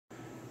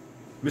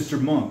Mr.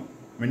 Monk,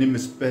 my name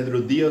is Pedro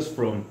Diaz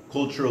from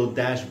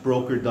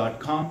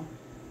cultural-broker.com.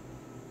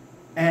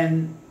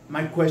 And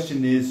my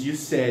question is, you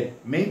said,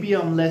 maybe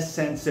I'm less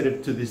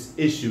sensitive to these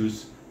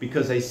issues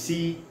because I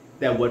see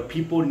that what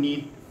people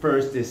need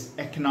first is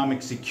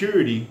economic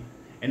security,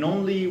 and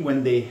only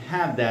when they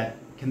have that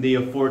can they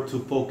afford to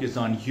focus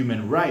on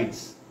human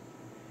rights.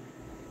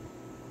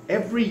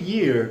 Every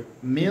year,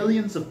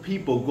 millions of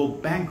people go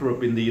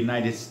bankrupt in the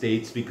United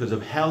States because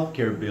of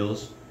healthcare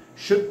bills.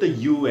 Should the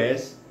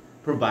US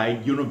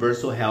provide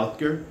universal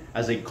healthcare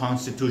as a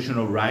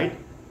constitutional right,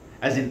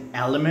 as an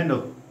element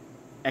of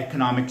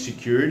economic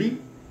security?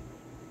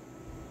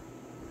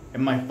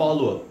 And my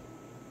follow-up,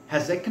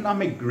 has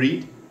economic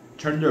greed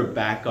turned their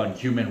back on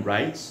human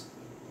rights?